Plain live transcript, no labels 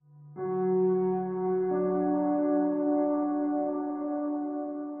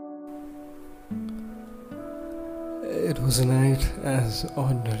was a night as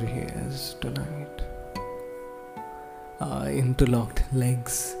ordinary as tonight. Our interlocked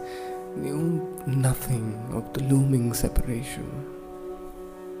legs knew nothing of the looming separation.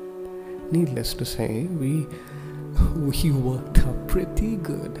 Needless to say, we worked out pretty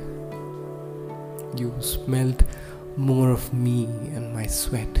good. You smelled more of me and my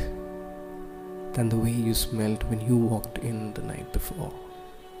sweat than the way you smelled when you walked in the night before.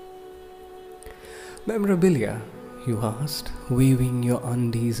 Memorabilia, you asked, waving your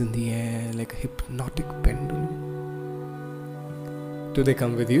undies in the air like a hypnotic pendulum. Do they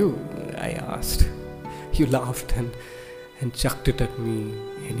come with you? I asked. You laughed and chucked it at me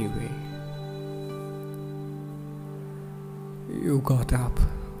anyway. You got up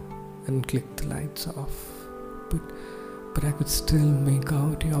and clicked the lights off, but I could still make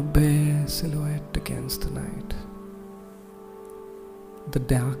out your bare silhouette against the night. The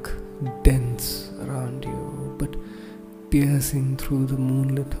dark dents around you, but piercing through the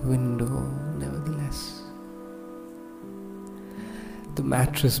moonlit window nevertheless. The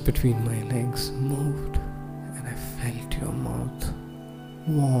mattress between my legs moved, and I felt your mouth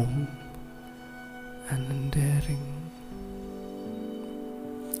warm and endearing.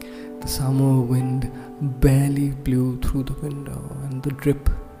 The summer wind barely blew through the window, and the drip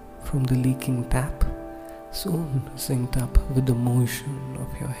from the leaking tap soon synced up with the motion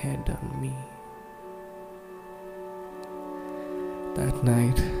of your head on me. That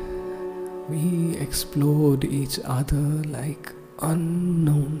night, we explored each other like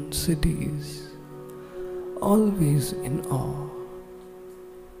unknown cities, always in awe,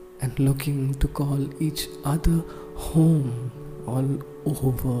 and looking to call each other home all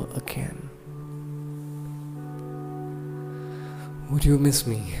over again. Would you miss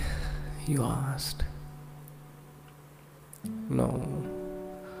me? You asked. No,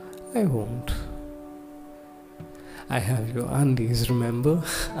 I won't. I have your undies, remember?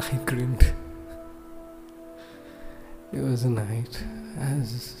 I grinned. It was a night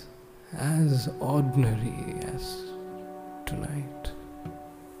as ordinary as tonight.